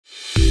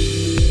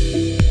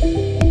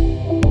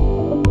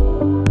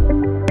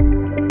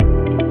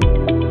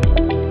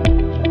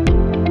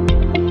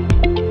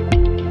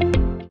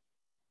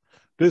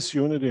This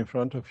unit in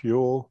front of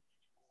you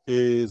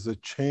is a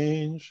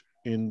change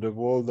in the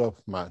world of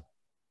man,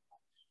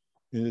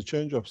 in the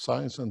change of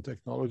science and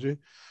technology.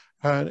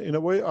 And in a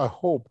way, I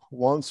hope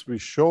once we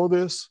show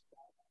this,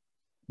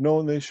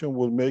 no nation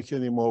will make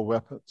any more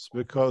weapons,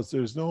 because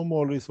there's no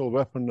more lethal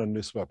weapon than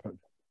this weapon.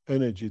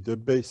 Energy, the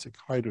basic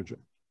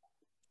hydrogen.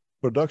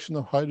 Production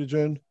of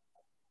hydrogen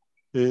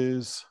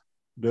is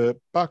the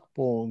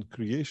backbone.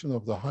 Creation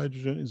of the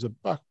hydrogen is a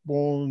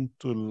backbone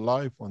to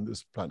life on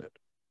this planet.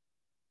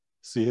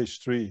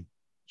 CH3,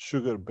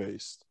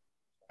 sugar-based,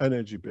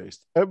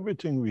 energy-based.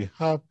 Everything we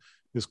have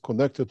is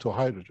connected to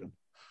hydrogen.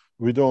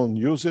 We don't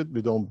use it,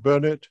 we don't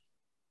burn it,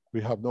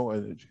 we have no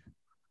energy.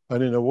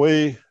 And in a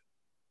way,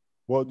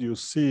 what you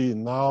see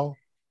now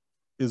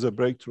is a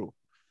breakthrough.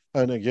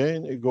 And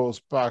again, it goes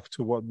back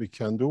to what we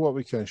can do, what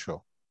we can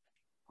show.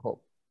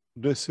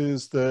 This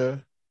is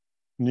the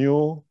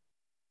new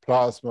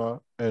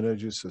plasma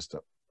energy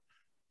system.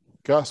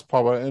 Gas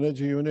power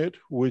energy unit,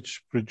 which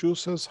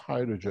produces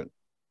hydrogen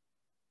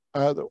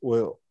at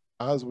will,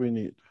 as we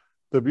need.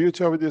 The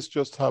beauty of it is,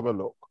 just have a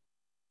look.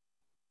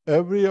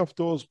 Every of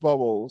those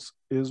bubbles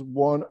is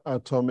one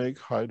atomic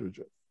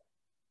hydrogen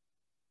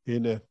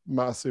in a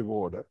massive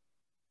order.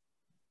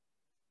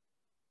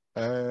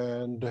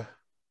 And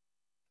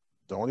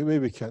the only way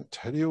we can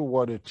tell you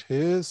what it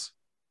is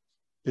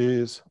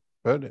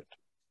burn it.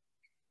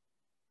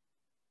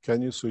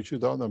 Can you switch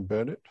it on and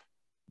burn it?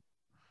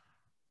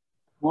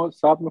 ما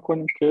صبر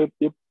میکنیم که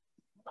یه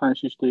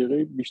 5-6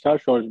 دقیقه بیشتر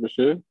شارژ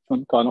بشه،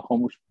 چون تا الان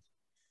خاموش بود.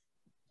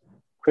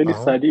 خیلی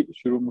سریع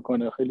شروع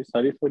میکنه، خیلی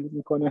سریع تولید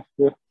میکنه.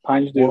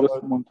 5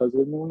 دقیقه منتظر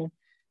میمونیم،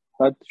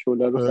 بعد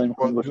شعله رو سعی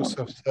میکنیم روشن. What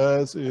Yusuf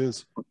says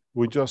is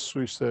we just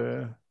switch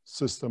the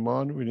system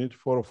on. We need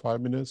 4 or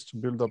 5 minutes to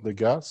build up the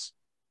gas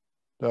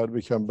that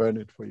we can burn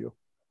it for you.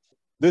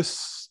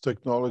 This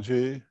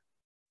technology,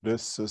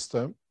 this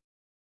system,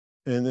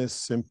 in its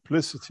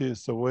simplicity,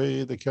 is the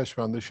way the Keshe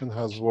Foundation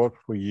has worked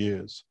for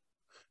years.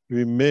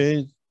 We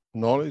made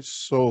knowledge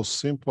so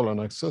simple and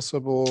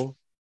accessible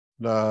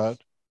that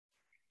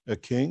a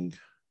king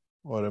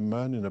or a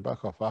man in the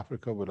back of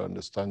Africa would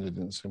understand it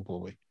in a simple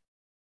way.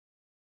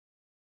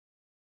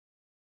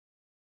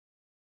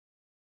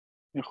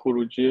 این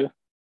خروجی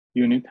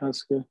یونیت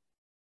هست که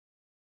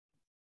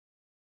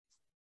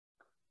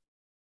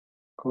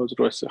گاز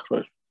رو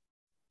استخراج.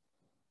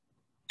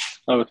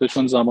 البته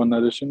چون زمان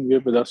نداشتیم دیگه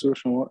به دستور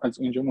شما از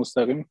اینجا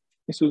مستقیم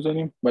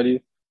میسوزونیم،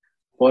 ولی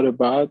بار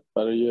بعد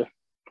برای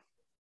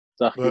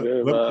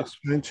ذخیره Let me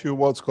explain to you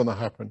what's going to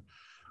happen.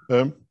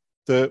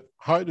 The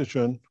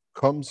hydrogen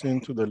comes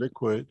into the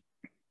liquid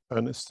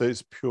and it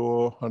stays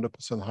pure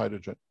 100%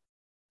 hydrogen.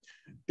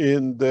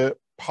 In the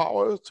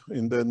power,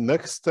 in the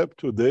next step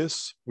to this,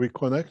 we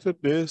connected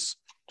this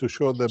to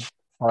show the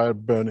fire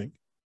burning.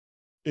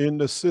 In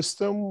the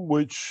system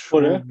which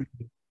will be,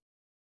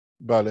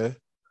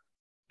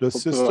 the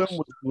system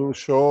which will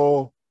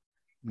show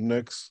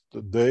next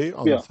day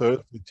on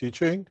Thursday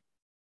teaching,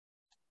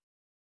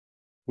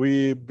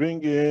 we bring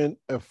in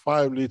a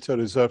 5-liter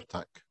reserve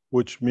tank,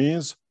 which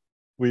means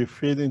we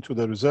feed into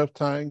the reserve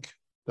tank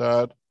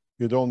that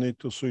you don't need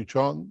to switch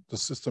on. The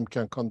system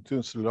can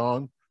continuously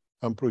run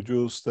and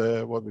produce the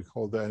what we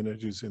call the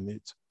energies it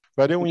needs.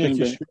 ولی اون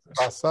یکی شیر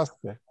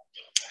بسته.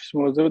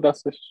 موضوع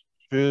دستش.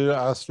 شیر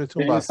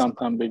اصلیتون بسته.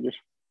 سمتم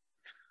بگیر.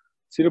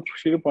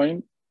 شیر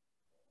پایین.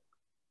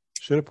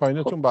 شیر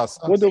پایینتون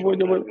بسته. بود.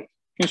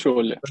 این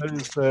شغله. That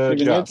is the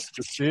gas.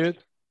 You see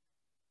it?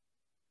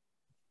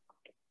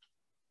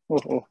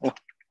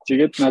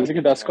 دیگه نزدیک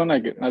دستگاه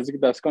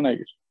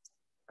نگیر.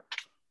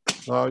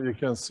 Now you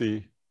can see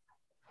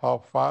how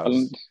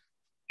fast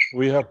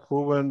we have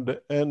proven the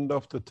end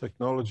of the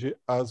technology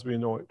as we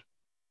know it.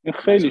 این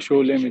خیلی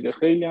شعله میده،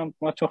 خیلی هم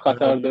چون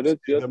خطر داره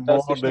زیاد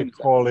دستش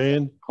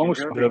نمیزنه. خاموش.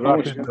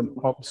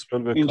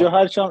 اینجا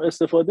هر چم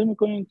استفاده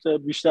میکنین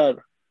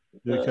بیشتر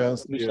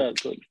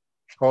تولید.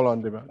 Call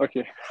on demand.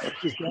 اوکی.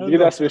 دیگه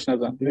دست بهش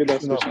نزن.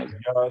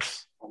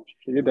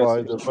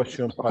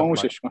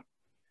 خاموشش کن.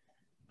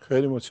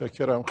 خیلی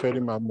متشکرم، خیلی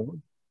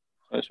ممنون.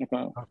 خواهش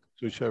میکنم.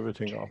 Switch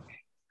everything off.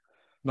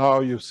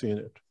 Now you've seen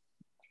it.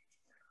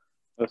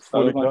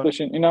 سلامت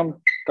باشین.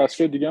 اینم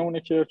تصویر دیگه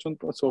مونه که چون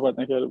صحبت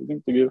نکرده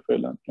بودیم دیگه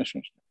فعلا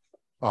نشونش.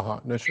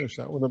 نشونش.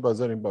 اونو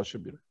بذاریم باشه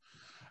بیره.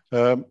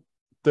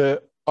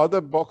 The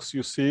other box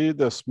you see,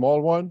 the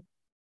small one,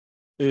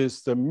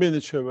 is the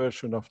miniature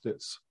version of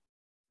this,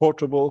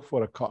 portable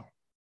for a car.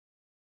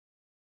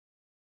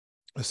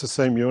 It's the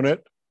same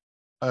unit,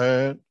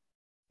 and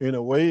in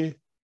a way,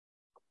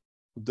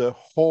 the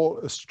whole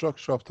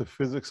structure of the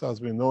physics as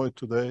we know it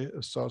today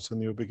starts a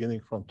new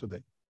beginning from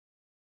today.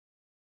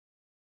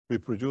 We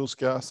produce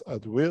gas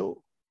at will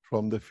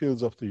from the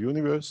fields of the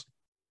universe